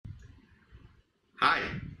Hi,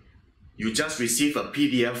 you just received a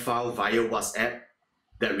PDF file via WhatsApp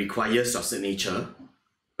that requires your signature,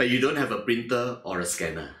 but you don't have a printer or a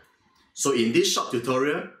scanner. So in this short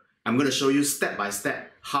tutorial, I'm going to show you step by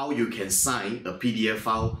step how you can sign a PDF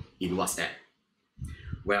file in WhatsApp.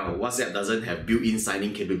 Well, WhatsApp doesn't have built-in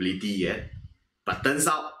signing capability yet, but turns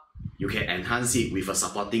out you can enhance it with a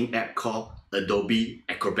supporting app called Adobe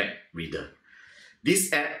Acrobat Reader.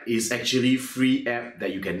 This app is actually a free app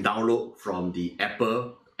that you can download from the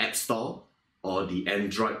Apple App Store or the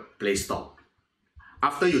Android Play Store.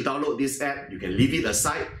 After you download this app, you can leave it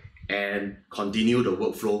aside and continue the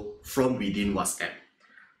workflow from within WhatsApp.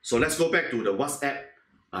 So let's go back to the WhatsApp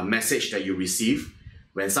message that you receive.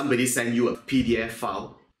 When somebody sends you a PDF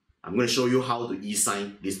file, I'm going to show you how to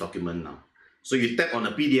e-sign this document now. So you tap on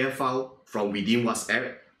a PDF file from within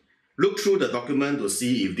WhatsApp, look through the document to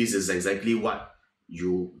see if this is exactly what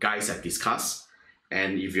you guys have discussed,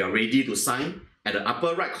 and if you are ready to sign, at the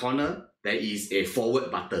upper right corner there is a forward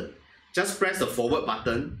button. Just press the forward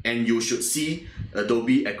button and you should see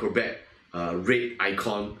Adobe Acrobat red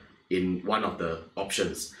icon in one of the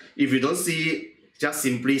options. If you don't see it, just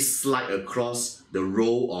simply slide across the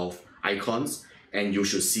row of icons and you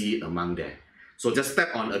should see it among there. So just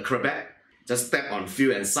tap on Acrobat, just tap on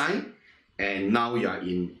Fill and Sign, and now you are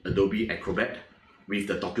in Adobe Acrobat with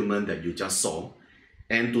the document that you just saw.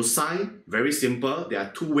 And to sign, very simple, there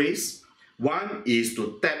are two ways. One is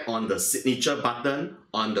to tap on the signature button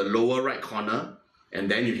on the lower right corner,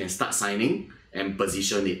 and then you can start signing and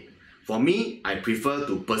position it. For me, I prefer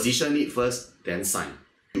to position it first, then sign.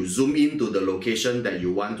 You zoom into the location that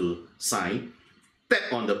you want to sign,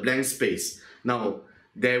 tap on the blank space. Now,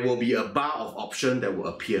 there will be a bar of options that will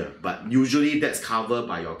appear, but usually that's covered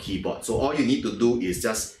by your keyboard. So all you need to do is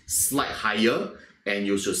just slide higher and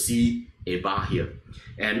you should see a bar here.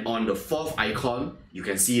 And on the fourth icon, you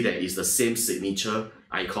can see that it's the same signature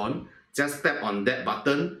icon. Just tap on that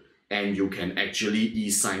button and you can actually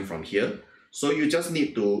e-sign from here. So you just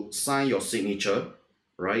need to sign your signature,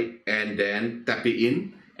 right? And then tap it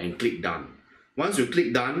in and click done. Once you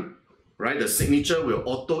click done, right, the signature will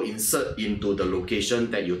auto insert into the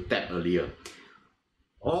location that you tapped earlier.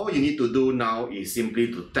 All you need to do now is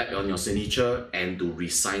simply to tap on your signature and to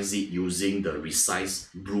resize it using the resize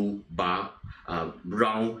blue bar,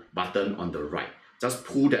 round button on the right. Just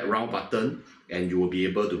pull that round button and you will be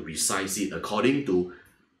able to resize it according to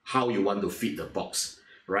how you want to fit the box,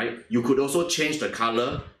 right? You could also change the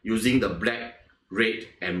color using the black, red,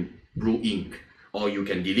 and blue ink, or you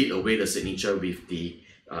can delete away the signature with the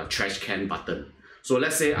trash can button. So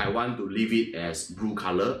let's say I want to leave it as blue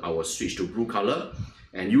color, I will switch to blue color.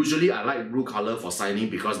 And usually I like blue color for signing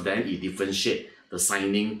because then it differentiates the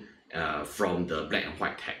signing from the black and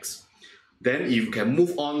white text. Then you can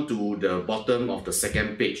move on to the bottom of the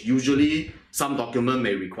second page. Usually some document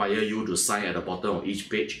may require you to sign at the bottom of each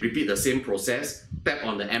page. Repeat the same process, tap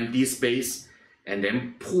on the empty space and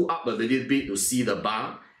then pull up a little bit to see the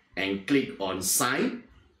bar and click on sign.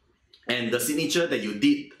 And the signature that you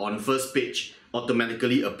did on first page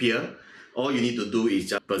automatically appear. All you need to do is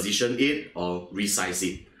just position it or resize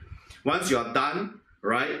it. Once you are done,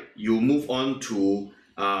 right, you move on to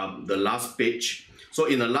the last page. So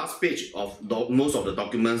in the last page of most of the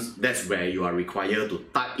documents, that's where you are required to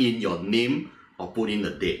type in your name or put in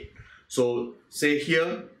the date. So say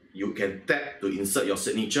here, you can tap to insert your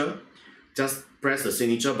signature. Just press the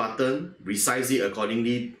signature button, resize it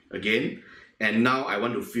accordingly again. And now I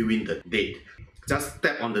want to fill in the date. Just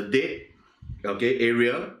tap on the date, okay,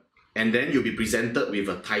 area. And then you'll be presented with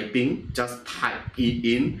a typing. Just type it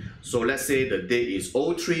in. So let's say the date is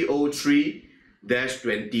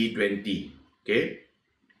 0303-2020. Okay.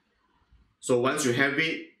 So once you have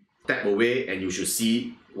it, tap away and you should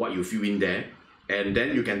see what you fill in there. And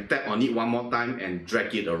then you can tap on it one more time and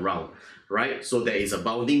drag it around. Right. So there is a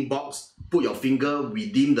bounding box. Put your finger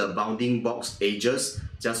within the bounding box edges.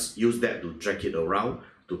 Just use that to drag it around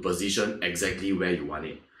to position exactly where you want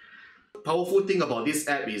it. Powerful thing about this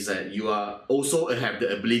app is that you also have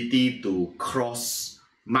the ability to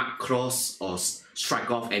mark cross or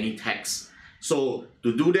strike off any text. So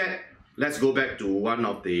to do that, let's go back to one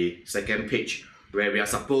of the second page where we are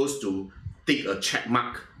supposed to tick a check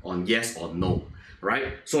mark on yes or no,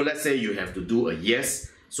 right? So let's say you have to do a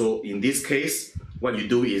yes. So in this case, what you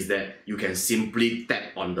do is that you can simply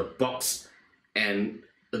tap on the box and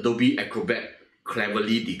Adobe Acrobat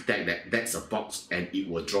cleverly detect that that's a box and it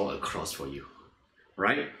will draw a cross for you,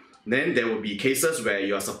 right? Then there will be cases where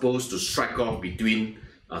you are supposed to strike off between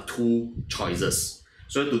two choices.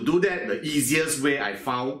 So to do that, the easiest way I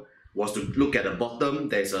found was to look at the bottom.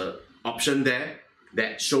 There's an option there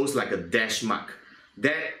that shows like a dash mark.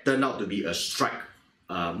 That turned out to be a strike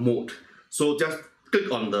mode. So just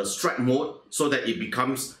click on the strike mode so that it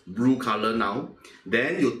becomes blue color now.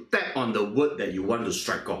 Then you tap on the word that you want to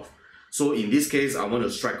strike off. So in this case, I want to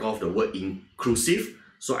strike off the word inclusive.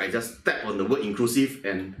 So I just tap on the word inclusive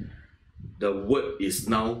and the word is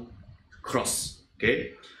now crossed.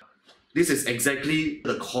 Okay. This is exactly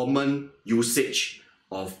the common usage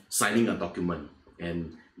of signing a document,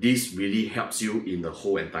 and this really helps you in the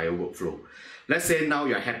whole entire workflow. Let's say now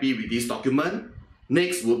you're happy with this document.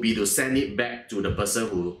 Next would be to send it back to the person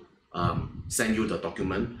who sent you the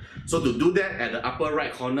document. So to do that, at the upper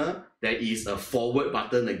right corner, there is a forward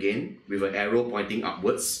button again with an arrow pointing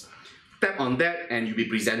upwards. Tap on that and you'll be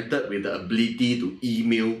presented with the ability to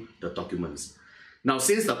email the documents. Now,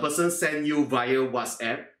 since the person sent you via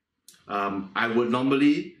WhatsApp, I would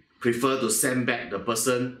normally prefer to send back the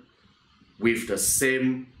person with the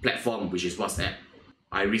same platform, which is WhatsApp.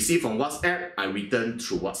 I receive from WhatsApp, I return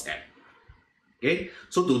through WhatsApp. Okay,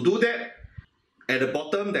 so to do that, at the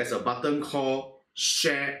bottom there's a button called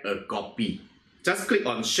Share a Copy. Just click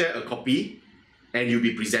on Share a Copy and you'll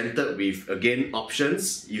be presented with, again,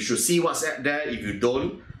 options. You should see WhatsApp there. If you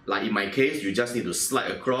don't, like in my case, you just need to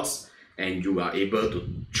slide across and you are able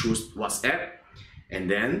to choose WhatsApp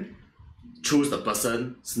and then choose the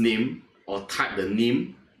person's name or type the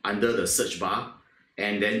name under the search bar,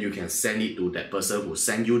 and then you can send it to that person who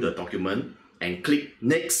sent you the document and click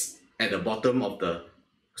Next at the bottom of the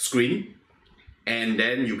screen, and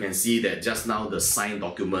then you can see that just now the signed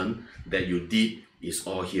document that you did is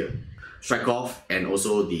all here. Strike off and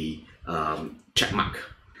also the check mark.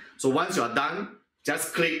 So once you are done,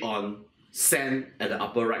 just click on Send at the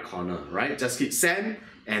upper right corner, right? Just click Send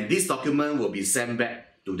and this document will be sent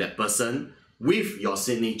back to that person with your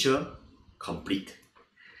signature complete.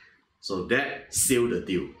 So that sealed the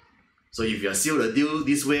deal. So if you are sealed the deal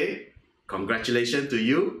this way, congratulations to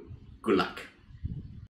you. Good luck.